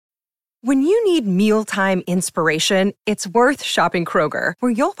When you need mealtime inspiration, it's worth shopping Kroger,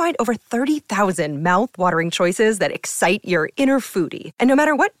 where you'll find over 30,000 mouth-watering choices that excite your inner foodie. And no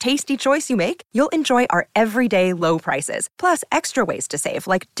matter what tasty choice you make, you'll enjoy our everyday low prices, plus extra ways to save,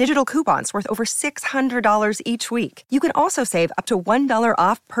 like digital coupons worth over $600 each week. You can also save up to $1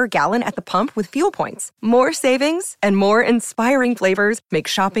 off per gallon at the pump with fuel points. More savings and more inspiring flavors make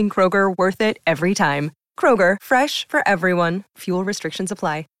shopping Kroger worth it every time. Kroger, fresh for everyone. Fuel restrictions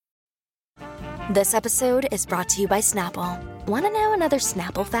apply. This episode is brought to you by Snapple. Want to know another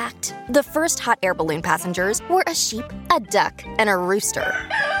Snapple fact? The first hot air balloon passengers were a sheep, a duck, and a rooster.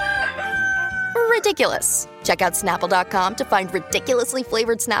 Ridiculous. Check out Snapple.com to find ridiculously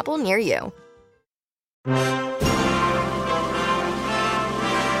flavored Snapple near you.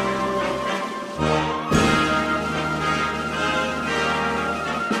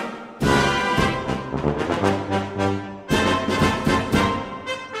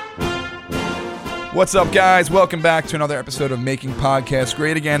 What's up, guys? Welcome back to another episode of Making Podcasts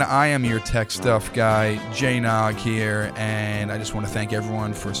Great Again. I am your tech stuff guy, Jay Nog here, and I just want to thank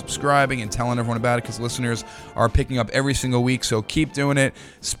everyone for subscribing and telling everyone about it, because listeners are picking up every single week, so keep doing it,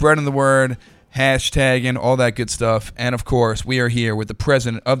 spreading the word, hashtagging, all that good stuff. And of course, we are here with the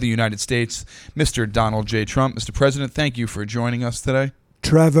President of the United States, Mr. Donald J. Trump. Mr. President, thank you for joining us today.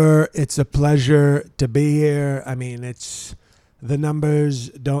 Trevor, it's a pleasure to be here. I mean, the numbers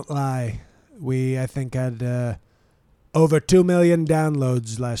don't lie. We, I think, had over 2 million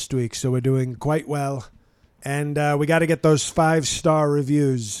downloads last week, so we're doing quite well. And we got to get those 5-star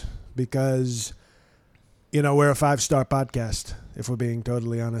reviews because, you know, we're a 5-star podcast, if we're being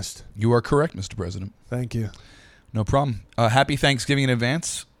totally honest. You are correct, Mr. President. Thank you. No problem. Happy Thanksgiving in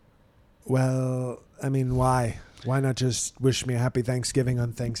advance. Well, I mean, why? Why not just wish me a happy Thanksgiving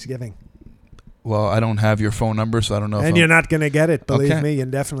on Thanksgiving? Well, I don't have your phone number, so I don't know. And you're not going to get it. Believe me, you're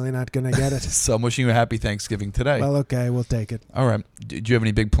definitely not going to get it. So I'm wishing you a happy Thanksgiving today. Well, okay, we'll take it. All right. Do you have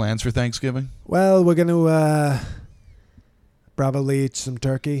any big plans for Thanksgiving? Well, we're going to probably eat some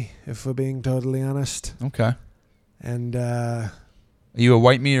turkey, if we're being totally honest. Okay. And are you a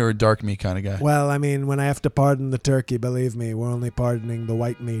white meat or a dark meat kind of guy? Well, I mean, when I have to pardon the turkey, believe me, we're only pardoning the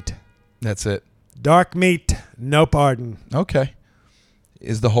white meat. That's it. Dark meat, no pardon. Okay.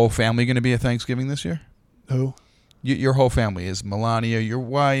 Is the whole family going to be at Thanksgiving this year? Who? Your whole family. Is Melania your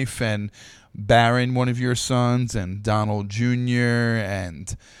wife, and Barron one of your sons, and Donald Jr.,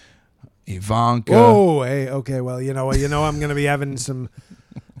 and Ivanka? Oh, hey, okay. Well, you know I'm going to be having some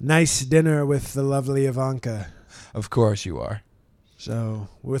nice dinner with the lovely Ivanka. Of course you are. So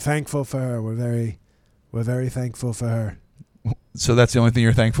we're thankful for her. We're very thankful for her. So that's the only thing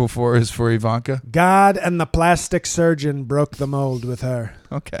you're thankful for is for Ivanka? God and the plastic surgeon broke the mold with her.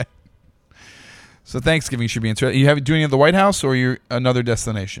 Okay. So Thanksgiving should be interesting. You have doing it at the White House or you're another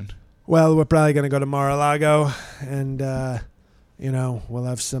destination? Well, we're probably going to go to Mar-a-Lago, and we'll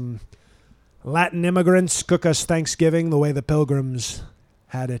have some Latin immigrants cook us Thanksgiving the way the Pilgrims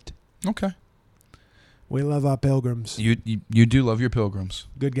had it. Okay. We love our Pilgrims. You do love your Pilgrims.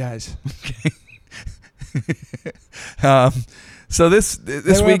 Good guys. Okay. So this they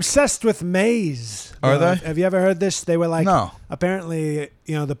were week obsessed with maize. Are they? Have you ever heard this? They were like, no. Apparently,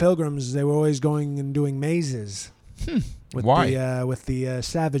 the Pilgrims, they were always going and doing mazes. With Why? With the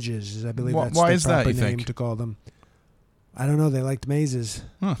savages, I believe that's why the is that, proper you name think? to call them. I don't know. They liked mazes.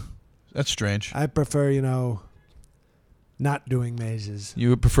 Huh. That's strange. I prefer, not doing mazes. You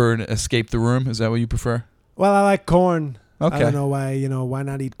would prefer to escape the room? Is that what you prefer? Well, I like corn. Okay. I don't know why, why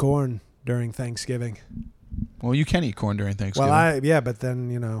not eat corn during Thanksgiving? Well, you can eat corn during Thanksgiving. Well, but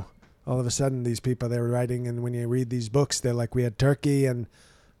then, all of a sudden these people, they were writing, and when you read these books, they're like, we had turkey and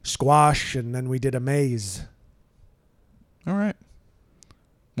squash, and then we did a maze. All right.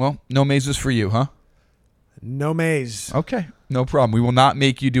 Well, no mazes for you, huh? No maze. Okay. No problem. We will not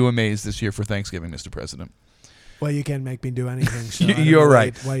make you do a maze this year for Thanksgiving, Mr. President. Well, you can't make me do anything. So You're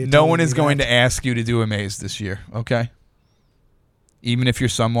right. Why no one is going to ask you to do a maze this year, okay? Even if your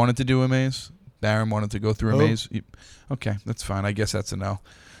son wanted to do a maze, Barron wanted to go through a maze. Okay, that's fine. I guess that's a no.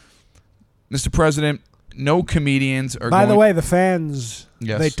 Mr. President, no comedians are By the way, the fans,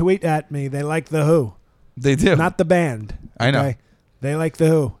 Yes. they tweet at me. They like The Who. They do. Not the band. I know. They like The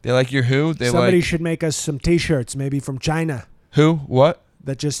Who. They like your Who? Somebody should make us some T-shirts, maybe from China. Who? What?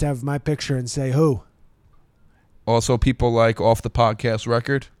 That just have my picture and say Who. Also, people like Off the Podcast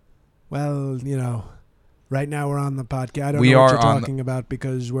Record? Well, right now we're on the podcast. I don't We know what are you're on talking about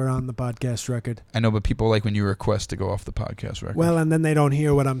because we're on the podcast record. I know, but people like when you request to go off the podcast record. Well, and then they don't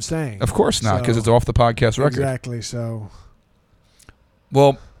hear what I'm saying. Of course not, because So- it's off the podcast record. Exactly, so...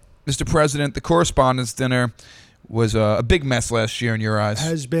 Well, Mr. President, the Correspondents' Dinner, was a big mess last year in your eyes.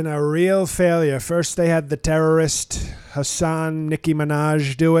 Has been a real failure. First, they had the terrorist Hassan Nicki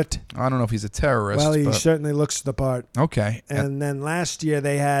Minaj do it. I don't know if he's a terrorist. Well, he but certainly looks the part. okay. And then last year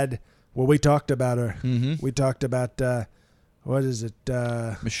they had, well, we talked about her. Mm-hmm. We talked about, what is it?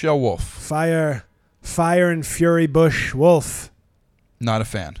 Michelle Wolf. Fire and Fury Bush Wolf. Not a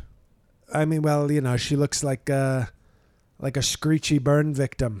fan. I mean, well, you know, she looks like a screechy burn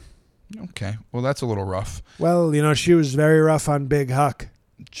victim. Okay. Well, that's a little rough. Well, you know, she was very rough on Big Huck.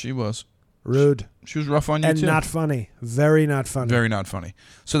 She was. Rude. She was rough on you, And too? not funny. Very not funny. Very not funny.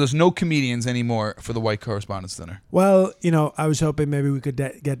 So there's no comedians anymore for the White Correspondents' Dinner. Well, you know, I was hoping maybe we could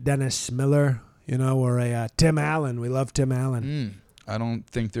get Dennis Miller, you know, or a Tim Allen. We love Tim Allen. I don't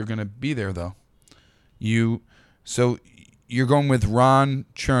think they're going to be there, though. So you're going with Ron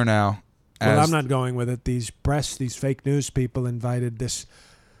Chernow. Well, I'm not going with it. These fake news people invited this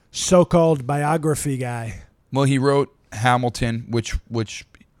so-called biography guy. Well, he wrote Hamilton, which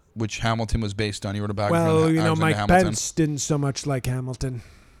Hamilton was based on. He wrote a biography. Well, you know, Alexander Mike Hamilton. He didn't so much like Hamilton.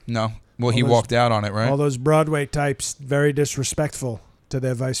 No. Well, he walked out on it, right? All those Broadway types, very disrespectful to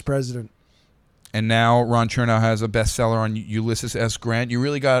their vice president. And now Ron Chernow has a bestseller on Ulysses S. Grant.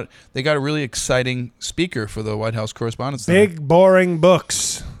 They got a really exciting speaker for the White House Correspondents' Dinner. Big, boring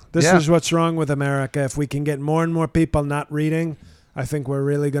books. This Yeah. is what's wrong with America. If we can get more and more people not reading, I think we're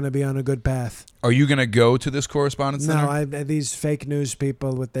really going to be on a good path. Are you going to go to this Correspondents' Dinner? No, these fake news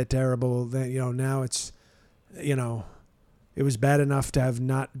people with their terrible, now it's, it was bad enough to have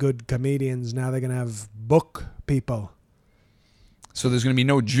not good comedians. Now they're going to have book people. So there's going to be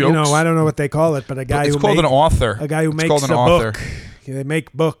no jokes? I don't know what they call it, but an author. A guy who makes called an a author. book. They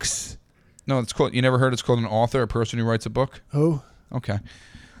make books. No, it's called. You never heard it's called an author, a person who writes a book? Who? Okay.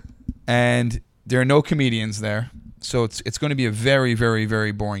 And there are no comedians there, so it's going to be a very, very,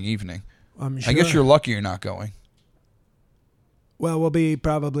 very boring evening. I'm sure. I guess you're lucky you're not going. Well, we'll be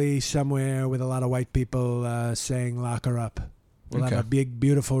probably somewhere with a lot of white people saying "lock her up." We'll have a big,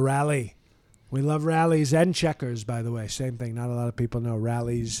 beautiful rally. We love rallies and checkers, by the way. Same thing. Not a lot of people know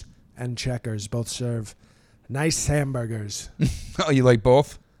rallies and checkers both serve nice hamburgers. Oh, you like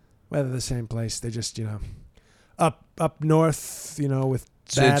both? Well, they're the same place. They just, up north, with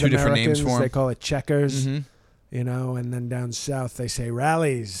So they have bad two different Americans, names for 'em? they call it checkers, Mm-hmm. and then down south they say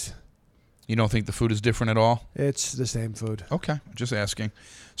rallies. You don't think the food is different at all? It's the same food. Okay, just asking.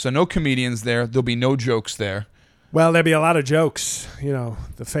 So no comedians there. There'll be no jokes there. Well, there'll be a lot of jokes,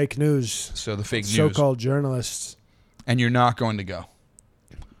 the fake news. So the fake news. So-called journalists. And you're not going to go.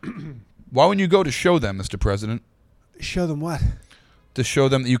 Why wouldn't you go to show them, Mr. President? Show them what? To show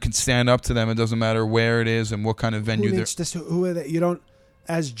them that you can stand up to them. It doesn't matter where it is and what kind of venue they're... Who are they? You don't,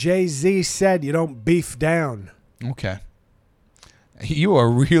 as Jay-Z said, you don't beef down. Okay. You are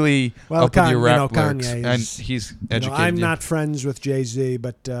really up with your rap lyrics. Kanye And is, he's educated I'm you. not friends with Jay-Z,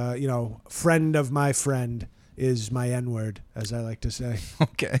 but, friend of my friend is my N-word, as I like to say.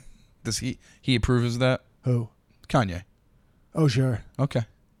 Okay. Does he approves of that? Who? Kanye. Oh, sure. Okay.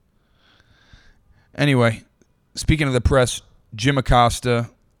 Anyway, speaking of the press, Jim Acosta,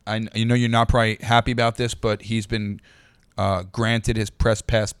 I know you're not probably happy about this, but he's been granted his press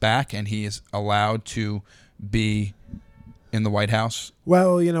pass back, and he is allowed to be in the White House.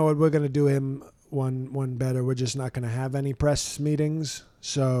 Well, you know what? We're going to do him one better. We're just not going to have any press meetings,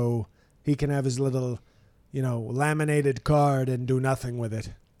 so he can have his little, laminated card and do nothing with it.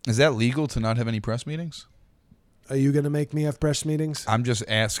 Is that legal to not have any press meetings? Are you going to make me have press meetings? I'm just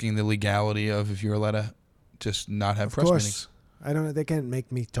asking the legality of if you're allowed to just not have press meetings. I don't know. They can't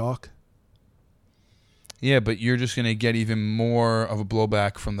make me talk. Yeah, but you're just going to get even more of a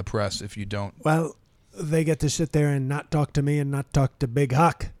blowback from the press if you don't. Well, they get to sit there and not talk to me and not talk to Big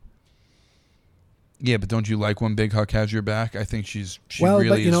Huck. Yeah, but don't you like when Big Huck has your back? I think she well, really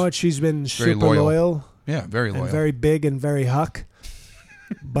but you is know what? She's been very super loyal. Yeah, very loyal. And very big and very Huck.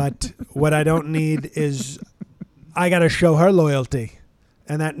 But what I don't need is I got to show her loyalty.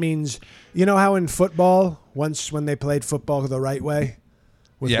 And that means, you know how in football, once when they played football the right way,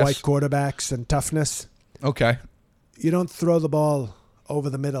 with Yes. white quarterbacks and toughness, Okay. you don't throw the ball over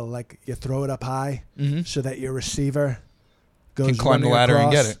the middle. Like you throw it up high so that your receiver goes Can climb the running ladder and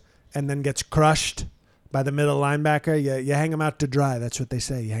across get it. and then gets crushed by the middle linebacker. You hang him out to dry. That's what they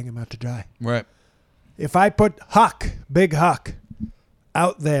say. You hang him out to dry. Right. If I put Huck, Big Huck,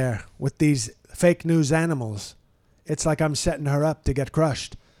 out there with these fake news animals, it's like I'm setting her up to get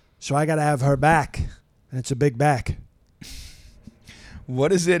crushed. So I got to have her back, and it's a big back.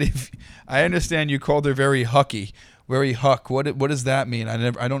 What is it? If I understand, you called her very Hucky, very Huck. What does that mean?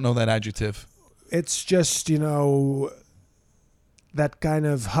 I don't know that adjective. It's just, that kind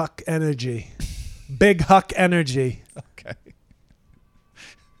of Huck energy. Big Huck energy. Okay.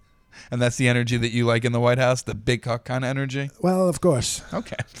 And that's the energy that you like in the White House, the big Huck kind of energy? Well, of course.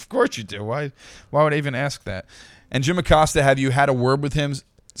 Okay, of course you do. Why would I even ask that? And Jim Acosta, have you had a word with him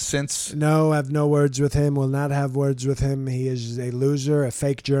since? No, I have no words with him. Will not have words with him. He is a loser, a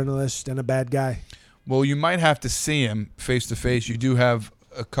fake journalist, and a bad guy. Well, you might have to see him face to face. You do have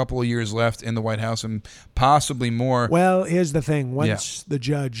a couple of years left in the White House and possibly more. Well, here's the thing. Once the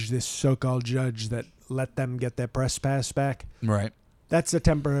judge, this so-called judge that let them get their press pass back, Right. that's a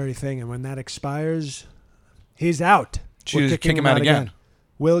temporary thing. And when that expires, he's out. We'll kick him out again.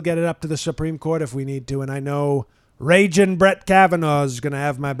 We'll get it up to the Supreme Court if we need to. And I know Raging Brett Kavanaugh is going to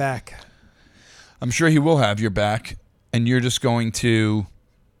have my back. I'm sure he will have your back, and you're just going to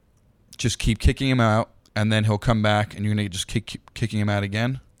just keep kicking him out, and then he'll come back, and you're going to just keep kicking him out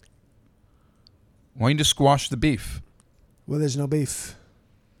again? Why don't you just squash the beef? Well, there's no beef.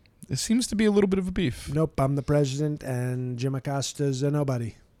 There seems to be a little bit of a beef. Nope, I'm the president, and Jim Acosta's a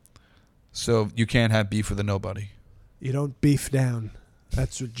nobody. So you can't have beef with a nobody. You don't beef down.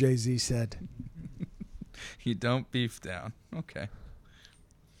 That's what Jay-Z said. You don't beef down. Okay.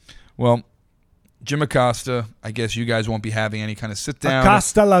 Well, Jim Acosta, I guess you guys won't be having any kind of sit-down.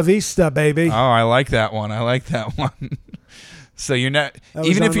 Acosta la vista, baby. Oh, I like that one. So you're not... That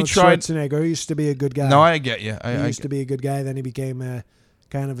even was if you Arnold tried... Schwarzenegger. He used to be a good guy. No, I get you. He used to be a good guy. Then he became a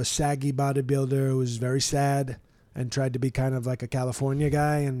kind of a saggy bodybuilder who was very sad and tried to be kind of like a California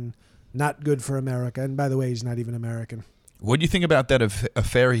guy and not good for America. And by the way, he's not even American. What do you think about that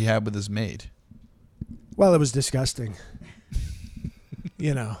affair he had with his maid? Well, it was disgusting.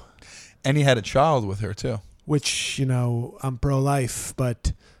 You know. And he had a child with her, too. Which, you know, I'm pro-life,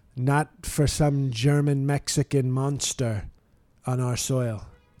 but not for some German-Mexican monster on our soil.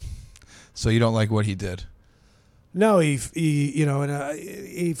 So you don't like what he did? No, he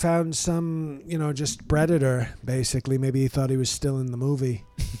found some, just predator, basically. Maybe he thought he was still in the movie.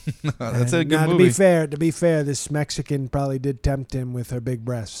 That's a good now, movie. To be fair, this Mexican probably did tempt him with her big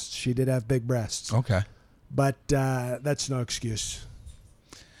breasts. She did have big breasts. Okay. But that's no excuse.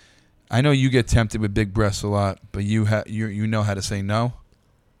 I know you get tempted with big breasts a lot, but you know how to say no?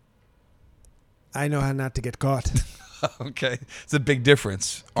 I know how not to get caught. Okay. It's a big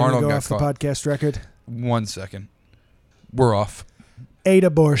difference. Can Arnold we go got off caught. the podcast record? 1 second. We're off. 8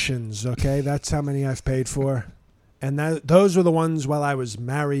 abortions, okay? That's how many I've paid for. And those were the ones while I was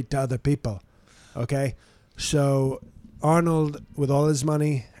married to other people, okay? So Arnold, with all his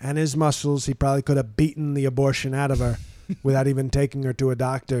money and his muscles, he probably could have beaten the abortion out of her without even taking her to a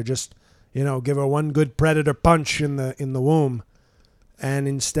doctor. Just, give her one good predator punch in the womb. And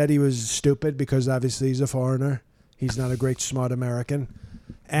instead he was stupid because obviously he's a foreigner. He's not a great, smart American.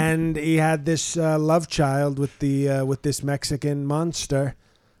 And he had this love child with this Mexican monster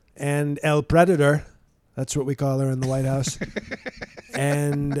and El Predator. That's what we call her in the White House.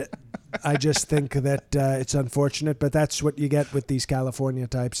 And I just think that it's unfortunate, but that's what you get with these California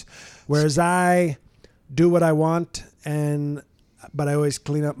types. Whereas I do what I want, but I always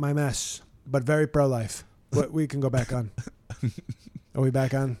clean up my mess. But very pro-life. But we can go back on. Are we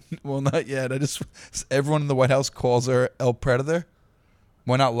back on? Well, not yet. Everyone in the White House calls her El Predator.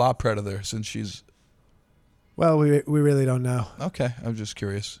 Why not La Predator, since she's... Well, we really don't know. Okay, I'm just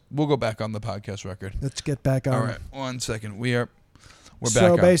curious. We'll go back on the podcast record. Let's get back on. All right, 1 second. We're back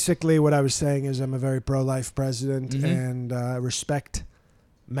So on. basically what I was saying is I'm a very pro-life president and respect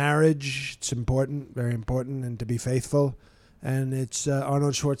marriage. It's important, very important, and to be faithful. And it's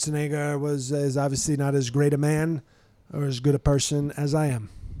Arnold Schwarzenegger is obviously not as great a man or as good a person as I am.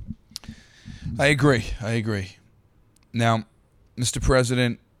 I agree. Now, Mr.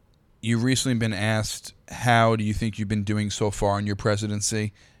 President, you've recently been asked how do you think you've been doing so far in your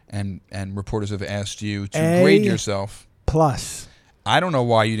presidency, and reporters have asked you to grade yourself. Plus. I don't know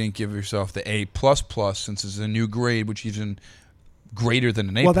why you didn't give yourself the A++, since it's a new grade, which is even greater than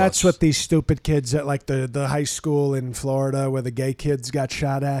an A+. Well, that's what these stupid kids at like the high school in Florida where the gay kids got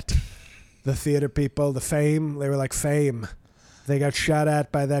shot at. The theater people, the Fame, they were like Fame. They got shot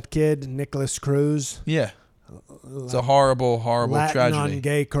at by that kid, Nicholas Cruz. Yeah. It's a horrible, horrible Latin tragedy. on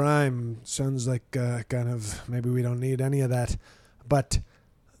gay crime. Sounds like kind of, maybe we don't need any of that. But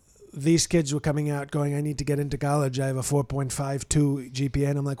these kids were coming out going, I need to get into college. I have a 4.52 GPA.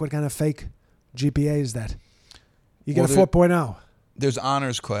 And I'm like, what kind of fake GPA is that? You get a 4.0. There's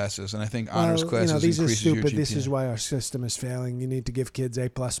honors classes, and I think honors classes these are increases your stupid. GPA. This is why our system is failing. You need to give kids A+++.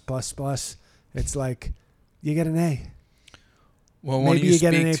 It's like, you get an A. Well, maybe you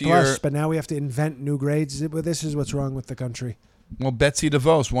get an A+, but now we have to invent new grades. Well, this is what's wrong with the country. Well, Betsy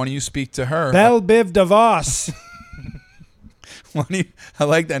DeVos, why don't you speak to her? Belle Biv DeVos. I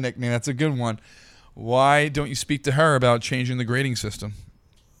like that nickname. That's a good one. Why don't you speak to her about changing the grading system?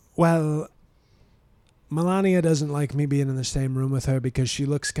 Well, Melania doesn't like me being in the same room with her because she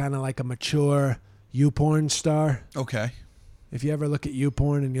looks kind of like a mature YouPorn star. Okay. If you ever look at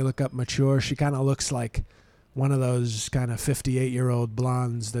YouPorn and you look up mature, she kind of looks like one of those kind of 58-year-old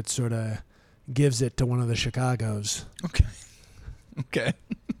blondes that sort of gives it to one of the Chicagos. Okay.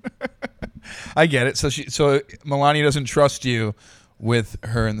 I get it. So Melania doesn't trust you with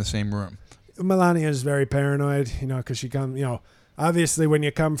her in the same room. Melania is very paranoid, because she obviously when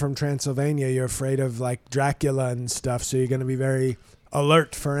you come from Transylvania, you're afraid of like Dracula and stuff, so you're going to be very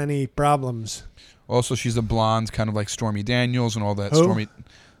alert for any problems. Also, she's a blonde, kind of like Stormy Daniels and all that. Who? Stormy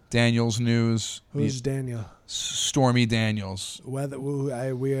Daniels news. Who's Daniel? Stormy Daniels. We're not.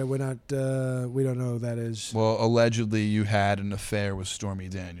 We don't know who that is. Well, allegedly you had an affair with Stormy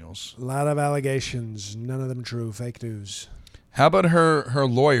Daniels. A lot of allegations, none of them true. Fake news. How about her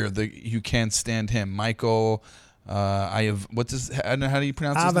lawyer? You can't stand him, Michael. I don't know how do you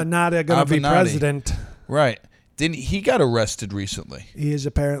pronounce his name? Avenatti going to be president. Right. He got arrested recently. He is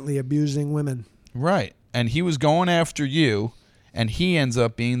apparently abusing women. Right. And he was going after you, and he ends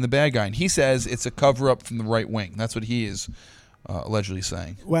up being the bad guy. And he says it's a cover-up from the right wing. That's what he is allegedly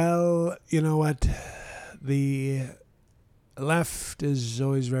saying. Well, you know what? The left is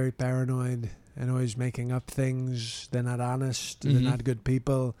always very paranoid and always making up things. They're not honest. They're not good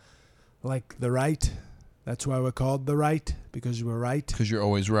people. Like the right. That's why we're called the right, because we're right. Because you're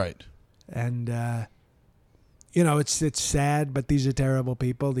always right. And, it's sad, but these are terrible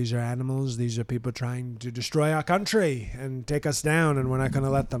people. These are animals. These are people trying to destroy our country and take us down, and we're not going to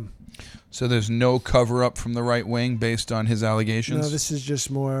let them. So there's no cover-up from the right wing based on his allegations? No, this is just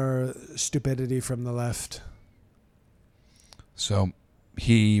more stupidity from the left. So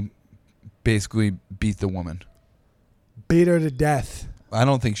he basically beat the woman. Beat her to death. I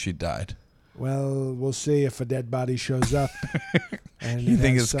don't think she died. Well, we'll see if a dead body shows up. And You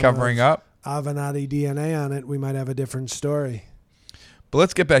think it's covering up? Avenatti DNA on it, we might have a different story. But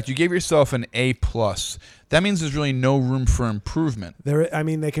let's get back. You gave yourself an A+. That means there's really no room for improvement.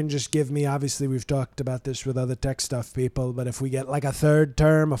 They can just give me, obviously we've talked about this with other tech stuff people, but if we get like a third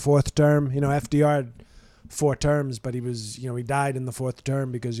term, a fourth term, FDR had 4 terms, but he died in the 4th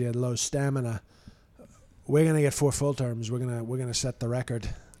term because he had low stamina. We're going to get 4 full terms. We're going to set the record.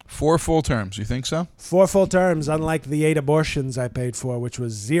 4 full terms, you think so? 4 full terms, unlike the 8 abortions I paid for, which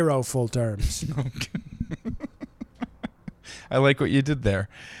was 0 full terms. I like what you did there.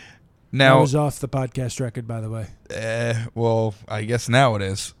 Now, that was off the podcast record, by the way. Well, I guess now it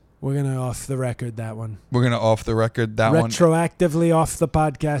is. We're going to off the record that one. We're going to off the record that one? Retroactively off the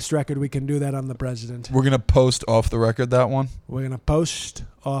podcast record. We can do that on the president. We're going to post off the record that one? We're going to post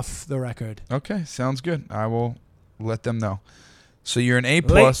off the record. Okay, sounds good. I will let them know. So you're an A+.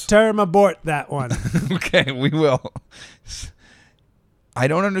 Late term abort that one. Okay, we will. I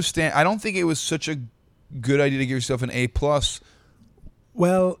don't understand. I don't think it was such a good idea to give yourself an A+.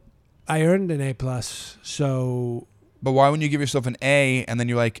 Well, I earned an A+, so... But why wouldn't you give yourself an A and then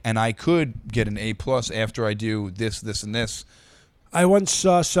you're like, and I could get an A+ after I do this, this, and this? I once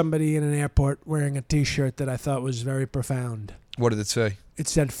saw somebody in an airport wearing a T-shirt that I thought was very profound. What did it say? It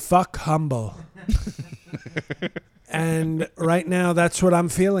said, "Fuck humble." And right now, that's what I'm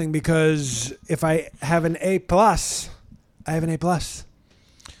feeling, because if I have an A+, I have an A+.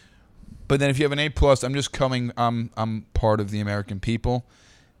 But then if you have an A+, I'm part of the American people.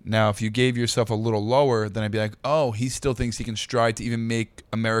 Now, if you gave yourself a little lower, then I'd be like, oh, he still thinks he can strive to even make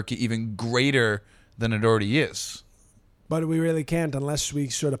America even greater than it already is. But we really can't unless we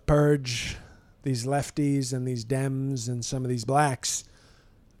sort of purge these lefties and these Dems and some of these blacks.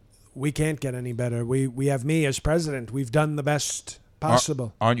 We can't get any better. We have me as president. We've done the best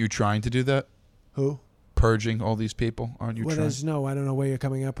possible. Aren't you trying to do that? Who? Purging all these people? Aren't you trying? No, I don't know where you're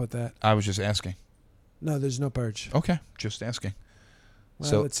coming up with that. I was just asking. No, there's no purge. Okay, just asking.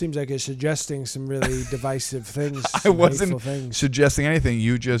 Well, it seems like you're suggesting some really divisive things. I wasn't things. suggesting anything.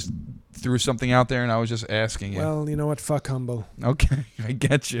 You just threw something out there, and I was just asking you. Well, you know what? Fuck humble. Okay, I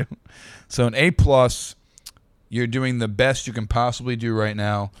get you. So an A+, you're doing the best you can possibly do right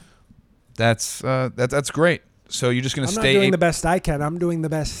now. That's great. So you're just going to stay. I'm not doing the best I can. I'm doing the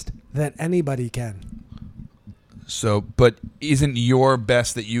best that anybody can. So, but isn't your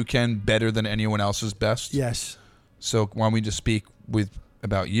best that you can better than anyone else's best? Yes. So why don't we just speak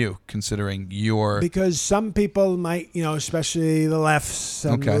about you, considering your... Because some people might, especially the lefts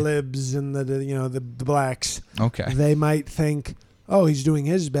and the libs and the blacks. Okay. They might think, oh, he's doing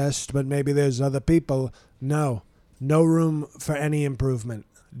his best, but maybe there's other people. No room for any improvement.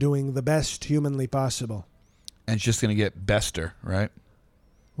 Doing the best humanly possible. And it's just going to get bester, right?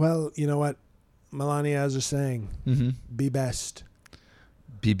 Well, you know what? Melania has a saying. Mm-hmm. Be best.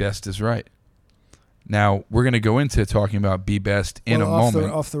 Be best is right. Now, we're going to go into talking about Be Best in a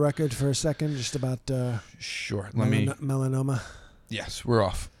moment. Off the record for a second, just about Sure. melanoma. Yes, we're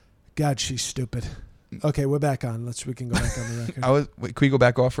off. God, she's stupid. Okay, we're back on. We can go back on the record. Wait, can we go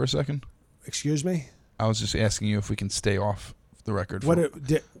back off for a second? Excuse me? I was just asking you if we can stay off the record.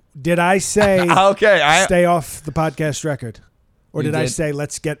 Did I say okay, stay off the podcast record? Or did I did. say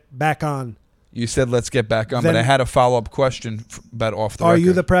let's get back on? You said let's get back on, Then- but I had a follow-up question about off the Are record.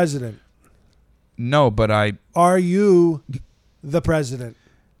 you the president? No, but Are you the president?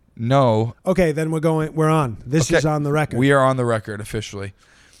 No. Okay, then we're on. This Okay. is on the record. We are on the record officially.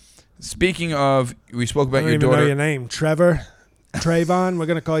 Speaking of, we spoke about I don't your even daughter. know your name. Trevor? Trayvon? We're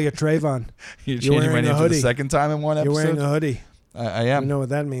going to call you Trayvon. You're You're changing my wearing a name for the hoodie. second time in one You're episode? wearing a hoodie. I You am. know what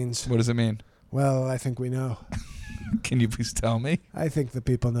that means. What does it mean? Well, I think we know. Can you please tell me? I think the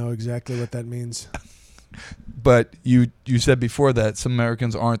people know exactly what that means. But you said before that some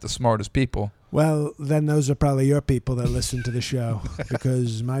Americans aren't the smartest people. Well, then those are probably your people that listen to the show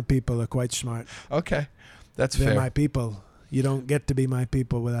because my people are quite smart. Okay. That's They're fair. my people. You don't get to be my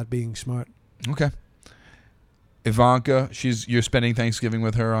people without being smart. Okay. Ivanka, you're spending Thanksgiving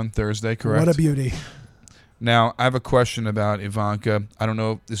with her on Thursday, correct? What a beauty. Now, I have a question about Ivanka. I don't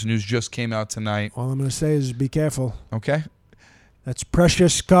know if this news just came out tonight. All I'm going to say is be careful. Okay? That's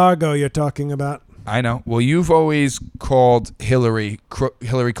precious cargo you're talking about. I know. Well, you've always called Hillary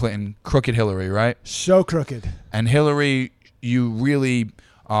Clinton crooked Hillary, right? So crooked. And Hillary, you really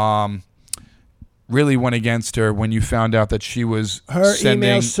went against her when you found out that she was Her sending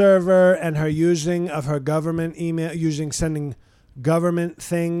email server and her using of her government email, sending government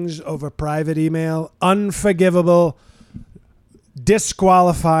things over private email, unforgivable,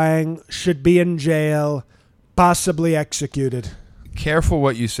 disqualifying, should be in jail, possibly executed. Careful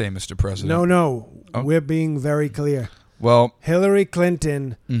what you say, Mr. President. No. Oh. We're being very clear. Well, Hillary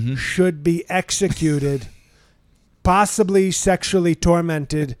Clinton should be executed, possibly sexually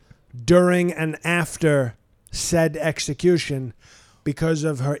tormented during and after said execution because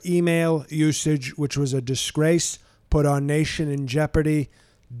of her email usage, which was a disgrace, put our nation in jeopardy.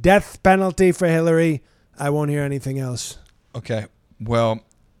 Death penalty for Hillary. I won't hear anything else. okay. Well,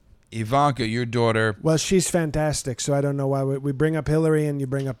 Ivanka, your daughter. Well, she's fantastic, so I don't know why we bring up Hillary and you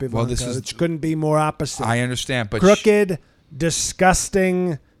bring up Ivanka. Well, this is- It couldn't be more opposite. I understand, but Crooked,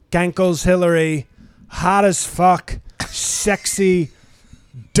 disgusting, cankles Hillary, hot as fuck, sexy,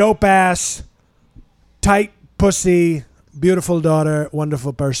 dope ass, tight pussy, beautiful daughter,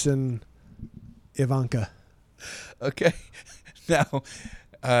 wonderful person, Ivanka. Okay. Now,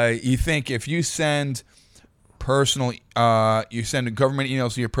 you think if you send government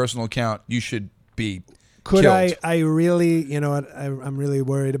emails to your personal account, you should be Could killed. I really, you know what, I'm really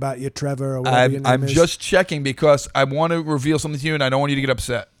worried about you, Trevor, or whatever your name I'm is. just checking because I want to reveal something to you and I don't want you to get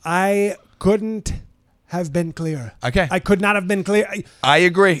upset. I couldn't have been clearer. Okay. I could not have been clear. I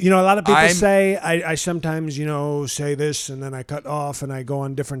agree. You know, a lot of people I'm- say I sometimes, say this and then I cut off and I go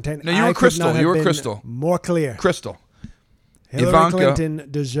on different tangents. No, you were I could crystal. not have You were been crystal. More clear. Crystal. Hillary Ivanka- Clinton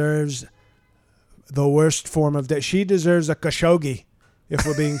deserves the worst form of death. She deserves a Khashoggi, if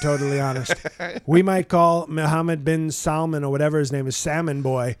we're being totally honest. We might call Mohammed bin Salman or whatever his name is, Salmon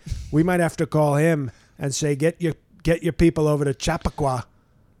Boy. We might have to call him and say, get your people over to Chappaqua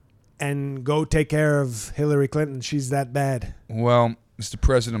and go take care of Hillary Clinton. She's that bad. Well, Mr.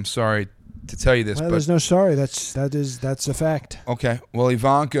 President, I'm sorry to tell you this, Well, but there's no sorry. That's a fact. okay. Well,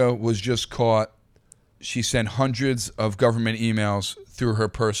 Ivanka was just caught. She sent hundreds of government emails through her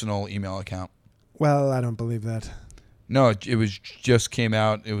personal email account. Well, I don't believe that. No, it was just came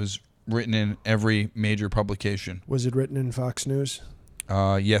out. It was written in every major publication. Was it written in Fox News?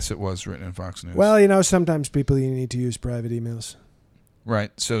 Yes, it was written in Fox News. Well, sometimes people you need to use private emails.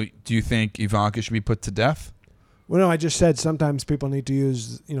 right. So, do you think Ivanka should be put to death? Well, no, I just said sometimes people need to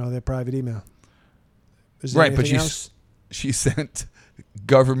use, their private email. Is there Right, but anything else? she sent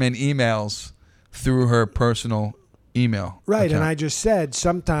government emails through her personal email. Right, and account. I just said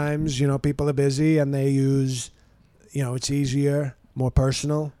sometimes, people are busy and they use, it's easier, more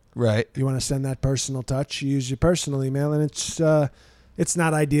personal. Right. You want to send that personal touch, you use your personal email, and it's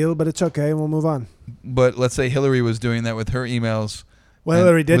not ideal, but it's okay, and we'll move on. But let's say Hillary was doing that with her emails. Well, And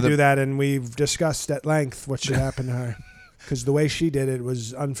Hillary did with a- do that, and we've discussed at length what should happen to her. Because the way she did it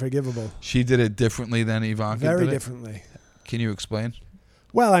was unforgivable. She did it differently than Ivanka Very did it? differently. Can you explain?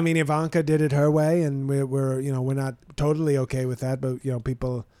 Well, I mean, Ivanka did it her way, and we're not totally okay with that. But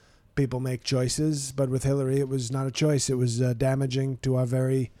people make choices. But with Hillary, it was not a choice. It was damaging to our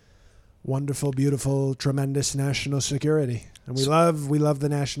very wonderful, beautiful, tremendous national security. And we love the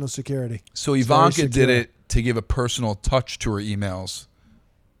national security. So Ivanka did it to give a personal touch to her emails,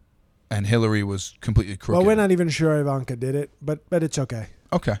 and Hillary was completely crooked. Well, we're not even sure Ivanka did it, but it's okay.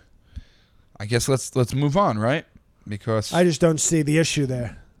 Okay. I guess let's move on, right? Because I just don't see the issue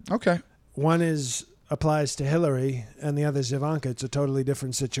there. Okay. One applies to Hillary, and the other is Ivanka. It's a totally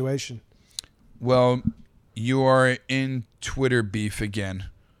different situation. Well, you are in Twitter beef again,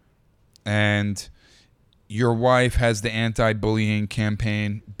 and your wife has the anti-bullying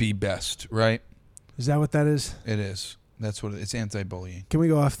campaign Be Best, right? Is that what that is? It is. That's what it's anti-bullying. Can we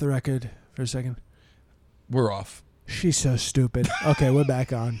go off the record for a second? We're off. She's so stupid. Okay, we're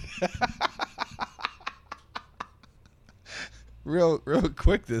back on. Real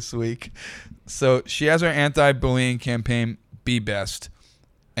quick this week. So she has her anti-bullying campaign Be Best,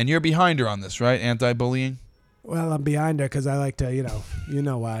 and you're behind her on this, right? Anti-bullying? Well, I'm behind her because I like to, you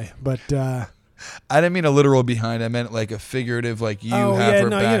know why. But I didn't mean a literal behind. I meant like a figurative, like you have her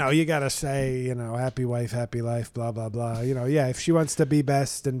back. You got to say, happy wife, happy life, blah, blah, blah. If she wants to be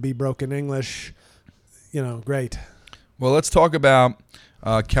best and be broken English, great. Well, let's talk about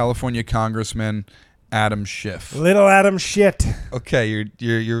California Congressman Adam Schiff. Little Adam shit. Okay,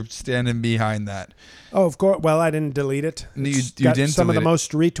 you're standing behind that. Oh, of course. Well, I didn't delete it. You didn't some of the delete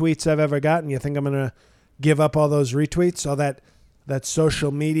most retweets I've ever gotten. You think I'm going to give up all those retweets, all that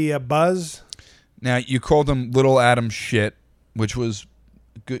social media buzz? Now, you called him Little Adam shit, which was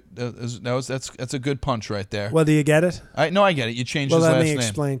good. That's a good punch right there. Well, do you get it? I get it. You changed his last name. Well, let me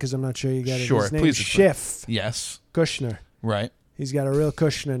explain because I'm not sure you get it. Sure, his name please is explain. Schiff. Yes. Kushner. Right. He's got a real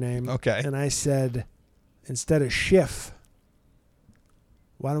Kushner name. Okay. And I said, instead of Schiff,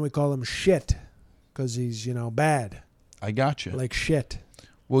 why don't we call him Shit? Because he's, bad. I got you. Like shit.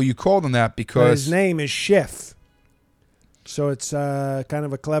 Well, you called him that because... But his name is Schiff. So it's kind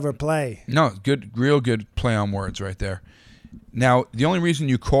of a clever play. No, real good play on words right there. Now, the only reason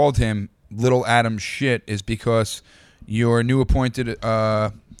you called him Little Adam Shit is because your new appointed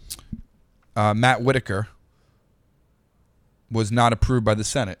Matt Whitaker was not approved by the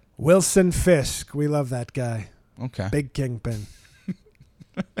Senate. Wilson Fisk. We love that guy. Okay. Big kingpin.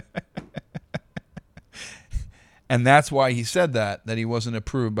 And that's why he said that he wasn't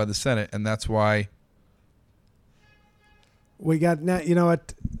approved by the Senate, and that's why... We got now. You know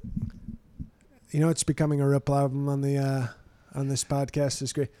what? It's becoming a real problem on this podcast.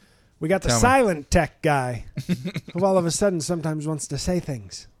 Is great. We got the silent tech guy, who all of a sudden sometimes wants to say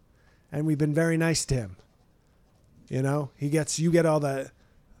things, and we've been very nice to him. You get all the.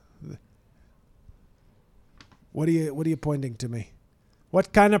 What are you pointing to me?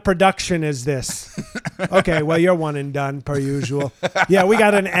 What kind of production is this? Okay, well, you're one and done, per usual. Yeah, we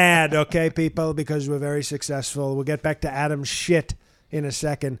got an ad, okay, people, because we're very successful. We'll get back to Adam's shit in a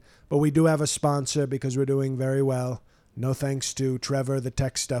second, but we do have a sponsor because we're doing very well. No thanks to Trevor, the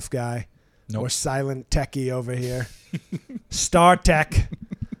tech stuff guy. Nope. Or Silent Techie over here. Star Tech.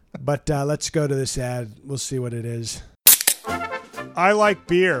 But let's go to this ad. We'll see what it is. I like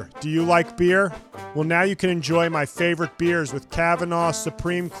beer. Do you like beer? Well, now you can enjoy my favorite beers with Kavanaugh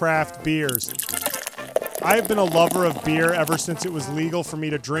Supreme Craft Beers. I have been a lover of beer ever since it was legal for me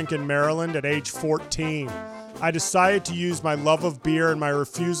to drink in Maryland at age 14. I decided to use my love of beer and my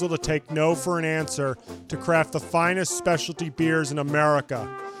refusal to take no for an answer to craft the finest specialty beers in America.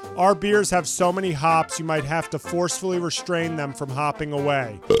 Our beers have so many hops you might have to forcefully restrain them from hopping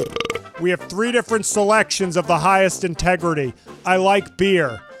away. We have 3 different selections of the highest integrity. I like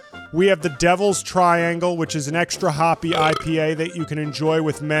beer. We have the Devil's Triangle, which is an extra hoppy IPA that you can enjoy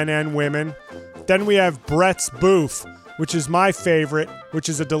with men and women. Then we have Brett's Boof, which is my favorite, which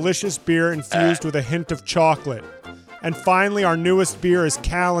is a delicious beer infused with a hint of chocolate. And finally, our newest beer is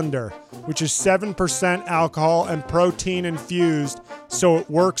Calendar, which is 7% alcohol and protein infused, so it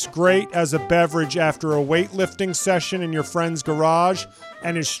works great as a beverage after a weightlifting session in your friend's garage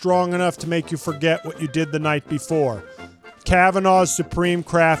and is strong enough to make you forget what you did the night before. Kavanaugh's Supreme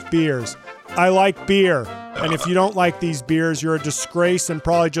Craft Beers. I like beer, and if you don't like these beers, you're a disgrace and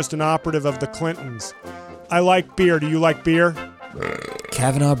probably just an operative of the Clintons. I like beer. Do you like beer?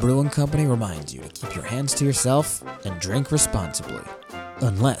 Kavanaugh Brewing Company reminds you to keep your hands to yourself and drink responsibly,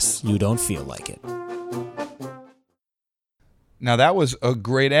 unless you don't feel like it. Now, that was a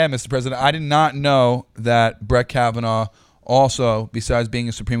great ad, Mr. President. I did not know that Brett Kavanaugh also, besides being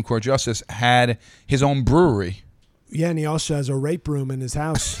a Supreme Court justice, had his own brewery. Yeah, and he also has a rape room in his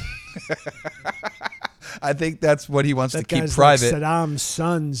house. I think that's what he wants to keep guy's private. Like Saddam's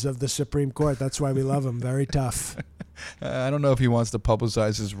sons of the Supreme Court. That's why we love him. Very tough. I don't know if he wants to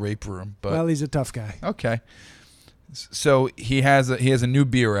publicize his rape room, but well, he's a tough guy. Okay. So he has a new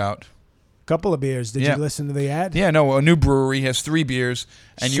beer out. Couple of beers. Did Yeah. you listen to the ad? Yeah, no, a new brewery has 3 beers,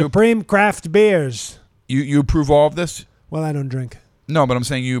 and Supreme Craft Beers. you approve all of this? Well, I don't drink. No, but I'm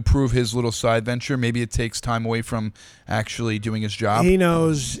saying you approve his little side venture. Maybe it takes time away from actually doing his job. He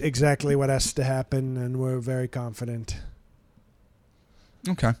knows exactly what has to happen, and we're very confident.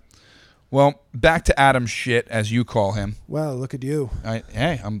 Okay. Well, back to Adam shit, as you call him. Well, look at you.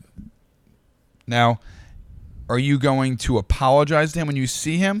 Now, are you going to apologize to him when you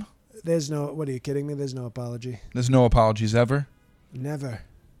see him? There's no. What are you kidding me? There's no apology. There's no apologies ever? Never.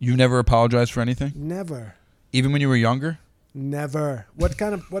 You never apologized for anything? Never. Even when you were younger? Never. What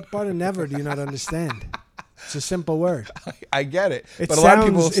part of never do you not understand? It's a simple word. I get it. It but sounds, a lot of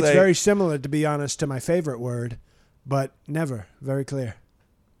people say... it's very similar, to be honest, to my favorite word, but never. Very clear.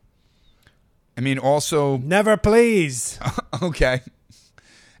 I mean, also... Never, please. Okay.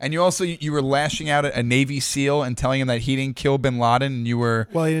 And you were lashing out at a Navy SEAL and telling him that he didn't kill bin Laden, and you were...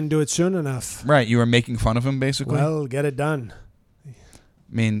 Well, he didn't do it soon enough. Right, you were making fun of him, basically? Well, get it done. I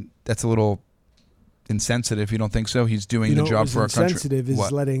mean, that's a little insensitive. You don't think so? He's doing the job for our country. Insensitive is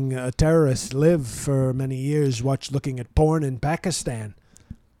What? letting a terrorist live for many years, looking at porn in Pakistan.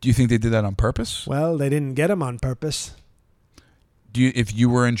 Do you think they did that on purpose? Well, they didn't get him on purpose. If you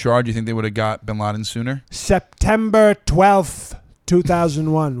were in charge, do you think they would have got bin Laden sooner? September 12th,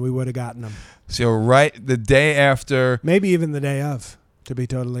 2001, we would have gotten him. So right the day after. Maybe even the day of, to be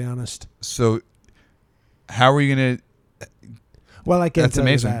totally honest. So how are you going to... Well, I can't That's tell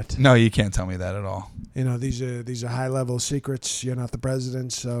amazing. you that. No, you can't tell me that at all. You know, these are high-level secrets. You're not the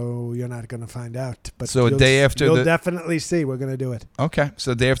president, so you're not going to find out. But So a day after you'll definitely see. We're going to do it. Okay.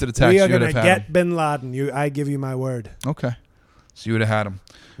 So the day after the tax, We are you would going have to had get bin Laden. I give you my word. him. Okay. So you would have had him.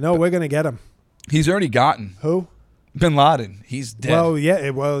 No, we're going to get him. He's already gotten Who? bin Laden. He's dead. Well,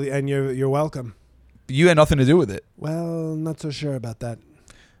 yeah. Well, and you're welcome. You had nothing to do with it. Well, not so sure about that.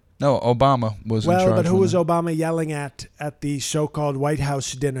 No, Obama was in charge. Well, but who when was the- Obama yelling at the so-called White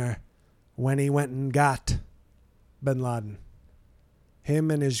House dinner when he went and got bin Laden?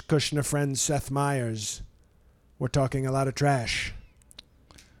 Him and his Kushner friend Seth Meyers were talking a lot of trash.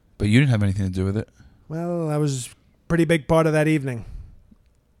 But you didn't have anything to do with it. Well, I was a pretty big part of that evening.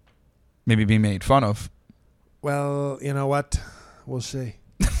 Maybe being made fun of. Well, you know what? We'll see.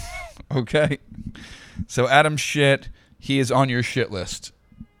 Okay. So Adam shit, he is on your shit list.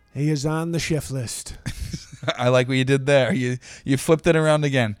 He is on the shift list. I like what you did there. You flipped it around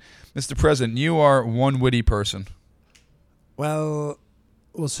again. Mr. President, you are one witty person. Well,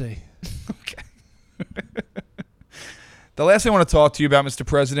 we'll see. Okay. The last thing I want to talk to you about, Mr.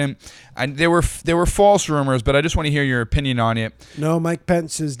 President, and there were false rumors, but I just want to hear your opinion on it. No, Mike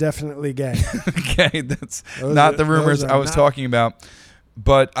Pence is definitely gay. Okay, that's Those not are- the rumors those are I was not- talking about.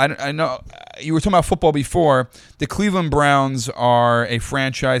 But I know you were talking about football before. The Cleveland Browns are a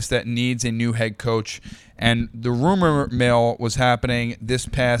franchise that needs a new head coach. And the rumor mill was happening in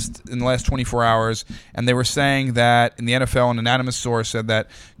the last 24 hours. And they were saying that in the NFL, an anonymous source said that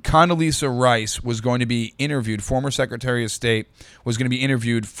Condoleezza Rice was going to be interviewed, former Secretary of State, was going to be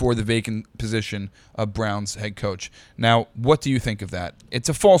interviewed for the vacant position of Browns head coach. Now, what do you think of that? It's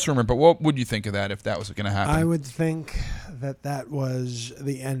a false rumor, but what would you think of that if that was going to happen? I would think that was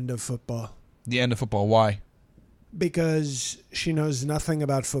the end of football. The end of football. Why? Because she knows nothing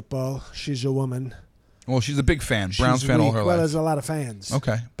about football. She's a woman. Well, she's a big fan. She's Browns fan all weak. her Well, life. there's a lot of fans.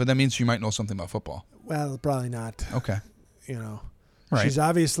 Okay, but that means she might know something about football. Well, probably not. Okay. You know, Right. she's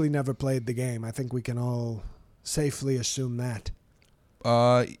obviously never played the game. I think we can all safely assume that.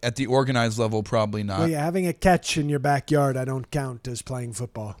 At the organized level, probably not. Well, yeah, having a catch in your backyard, I don't count as playing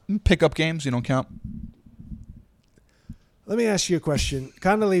football. Pickup games, you don't count? Let me ask you a question.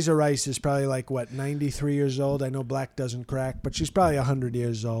 Condoleezza Rice is probably 93 years old? I know black doesn't crack, but she's probably 100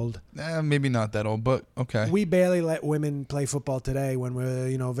 years old. Maybe not that old, but okay. We barely let women play football today when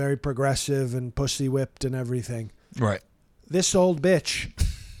we're, very progressive and pussy whipped and everything. Right. This old bitch,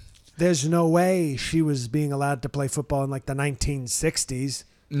 there's no way she was being allowed to play football in the 1960s.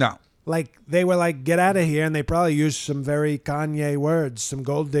 No. They were get out of here, and they probably used some very Kanye words, some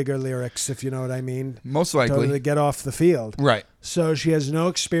gold digger lyrics, if you know what I mean. Most likely. To get off the field. Right. So she has no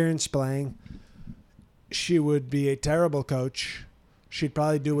experience playing. She would be a terrible coach. She'd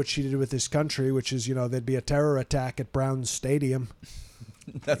probably do what she did with this country, which is, there'd be a terror attack at Browns Stadium.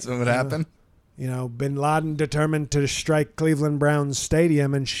 That's what would happen? Bin Laden determined to strike Cleveland Browns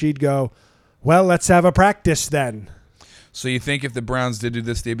Stadium, and she'd go, well, let's have a practice then. So you think if the Browns did do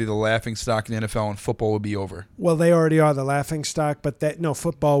this, they'd be the laughing stock in the NFL and football would be over? Well, they already are the laughing stock, but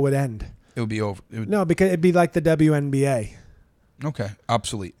football would end. It would be over. No, because it'd be like the WNBA. Okay.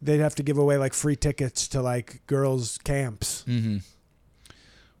 Obsolete. They'd have to give away free tickets to girls' camps. Mm-hmm.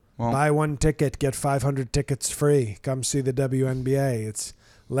 Well, Buy one ticket, get 500 tickets free. Come see the WNBA. It's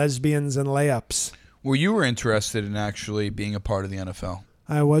lesbians and layups. well, you were interested in actually being a part of the NFL.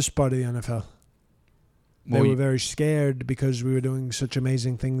 I was part of the NFL. They Well, were very scared because we were doing such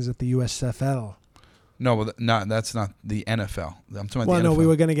amazing things at the USFL. No, well, that's not the NFL. I'm talking about Well, the no, NFL. we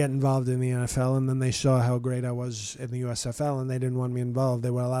were going to get involved in the NFL, and then they saw how great I was in the USFL, and they didn't want me involved.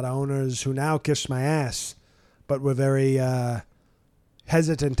 There were a lot of owners who now kiss my ass, but were very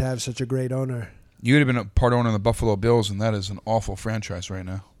hesitant to have such a great owner. You would have been a part owner of the Buffalo Bills, and that is an awful franchise right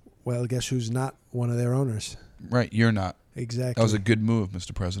now. Well, guess who's not one of their owners? Right, you're not. Exactly. That was a good move,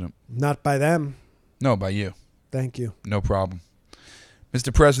 Mr. President. Not by them. No, by you. Thank you. No problem.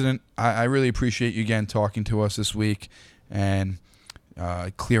 Mr. President, I really appreciate you again talking to us this week and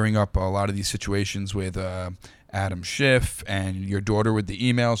clearing up a lot of these situations with Adam Schiff and your daughter with the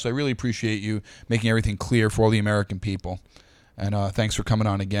email. So I really appreciate you making everything clear for all the American people. And thanks for coming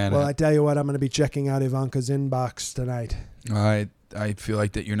on again. Well, I tell you what, I'm going to be checking out Ivanka's inbox tonight. I feel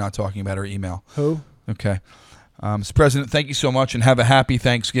like that you're not talking about her email. Who? Okay. Mr. President, thank you so much, and have a happy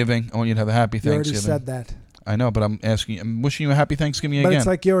Thanksgiving. I want you to have a happy You Thanksgiving. already said that. I know, but I'm wishing you a happy Thanksgiving But again. it's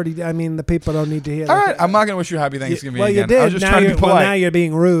like you already, I mean, the people don't need to hear All that. right, I'm not going to wish you a happy Thanksgiving Well, again. you did. I was just now trying to you're, be well, polite. now you're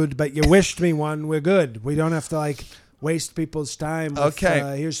being rude, but you wished me one. We're good. We don't have to, like, waste people's time with,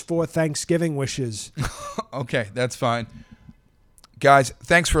 Okay. Here's 4 Thanksgiving wishes. Okay, that's fine. Guys,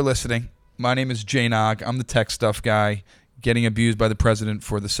 thanks for listening. My name is Jay Nog. I'm the tech stuff guy, getting abused by the president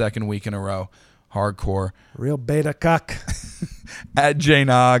for the second week in a row. Hardcore. Real beta cuck. At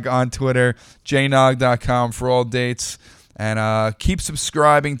JNog on Twitter, jnog.com for all dates. And keep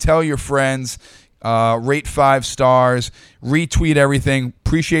subscribing. Tell your friends. Rate 5 stars. Retweet everything.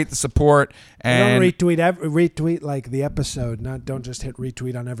 Appreciate the support. And Don't retweet like the episode. Don't just hit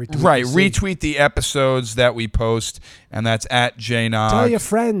retweet on every tweet. right, you see. retweet the episodes that we post, and that's at JNog. Tell your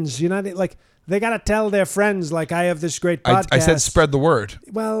friends. You're not like they gotta tell their friends. Like I have this great podcast. I said spread the word.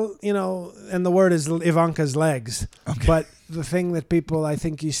 Well, and the word is Ivanka's legs. Okay. But the thing that people, I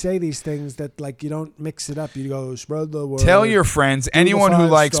think you say these things that like you don't mix it up. You go spread the word. Tell your friends, Do the anyone who 5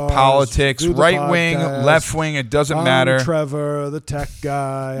 likes stars, politics, do the right wing, podcast. left wing, it doesn't I'm matter. Trevor, the tech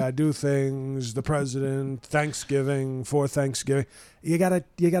guy. I do things. The president. Thanksgiving for Thanksgiving. You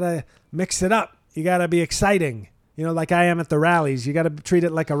gotta mix it up. You gotta be exciting. Like I am at the rallies. You gotta treat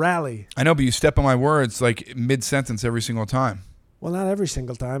it like a rally. I know, but you step on my words like mid-sentence every single time. Well, not every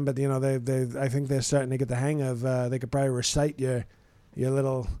single time, but I think they're starting to get the hang of. They could probably recite your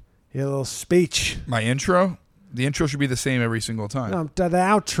little speech. My intro? The intro should be the same every single time. No, the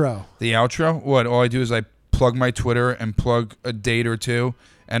outro. The outro? What? All I do is I plug my Twitter and plug a date or two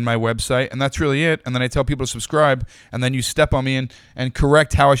and my website, and that's really it. And then I tell people to subscribe, and then you step on me and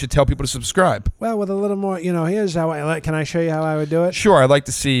correct how I should tell people to subscribe. Well, with a little more, here's how can I show you how I would do it? Sure, I'd like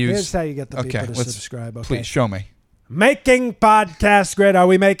to see you. Here's how you get the Okay, people to let's- subscribe. Okay. Please, show me. Making podcasts great. Are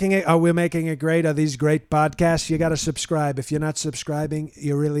we making it? Are we making it great? Are these great podcasts? You got to subscribe. If you're not subscribing,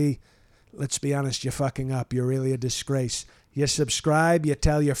 you're really, let's be honest, you're fucking up. You're really a disgrace. You subscribe, you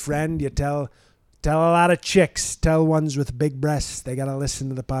tell your friend, you tell a lot of chicks, tell ones with big breasts. They got to listen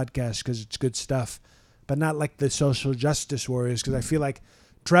to the podcast because it's good stuff. But not like the social justice warriors, because I feel like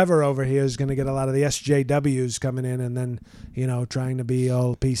Trevor over here is going to get a lot of the SJWs coming in and then, trying to be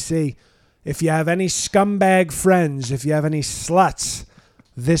all PC. If you have any scumbag friends, if you have any sluts,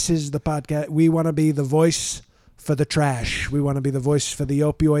 this is the podcast. We want to be the voice for the trash. We want to be the voice for the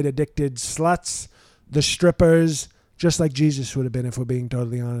opioid-addicted sluts, the strippers, just like Jesus would have been if we're being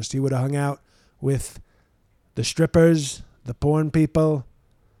totally honest. He would have hung out with the strippers, the porn people,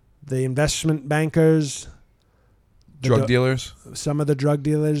 the investment bankers. Drug dealers? Some of the drug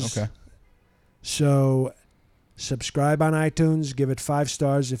dealers. Okay. So subscribe on iTunes. Give it 5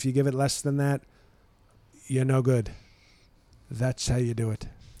 stars. If you give it less than that, you're no good. That's how you do it.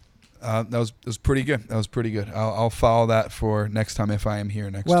 That was pretty good. That was pretty good. I'll follow that for next time if I am here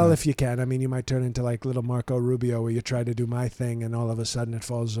next time. Well, if you can. I mean, you might turn into like little Marco Rubio where you try to do my thing and all of a sudden it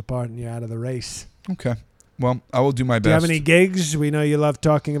falls apart and you're out of the race. Okay. Well, I will do my best. Do you have any gigs? We know you love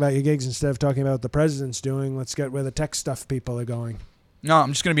talking about your gigs instead of talking about what the president's doing. Let's get where the tech stuff people are going. No,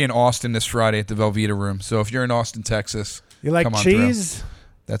 I'm just going to be in Austin this Friday at the Velveeta Room. So if you're in Austin, Texas, You like come on cheese? through.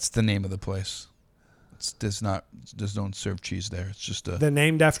 That's the name of the place. Just don't serve cheese there. It's just a... They're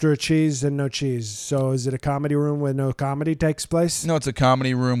named after a cheese and no cheese. So is it a comedy room where no comedy takes place? No, it's a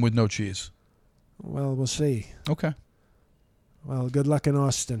comedy room with no cheese. Well, we'll see. Okay. Well, good luck in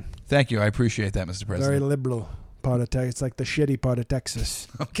Austin. Thank you. I appreciate that, Mr. Very President. liberal part of Texas. It's like the shitty part of Texas.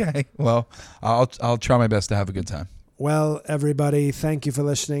 Okay. Well, I'll try my best to have a good time. Well, everybody, thank you for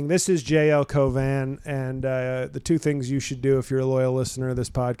listening. This is JL Covan, and the two things you should do if you're a loyal listener of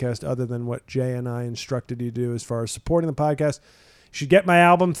this podcast, other than what Jay and I instructed you to do as far as supporting the podcast, you should get my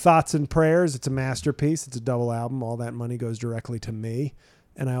album, Thoughts and Prayers. It's a masterpiece. It's a double album. All that money goes directly to me.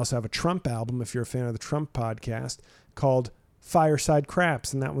 And I also have a Trump album, if you're a fan of the Trump podcast, called Fireside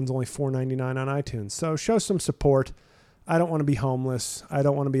Craps, and that one's only $4.99 on iTunes. So show some support. I don't want to be homeless. I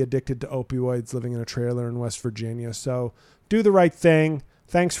don't want to be addicted to opioids living in a trailer in West Virginia. So do the right thing.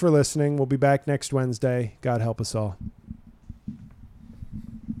 Thanks for listening. We'll be back next Wednesday. God help us all.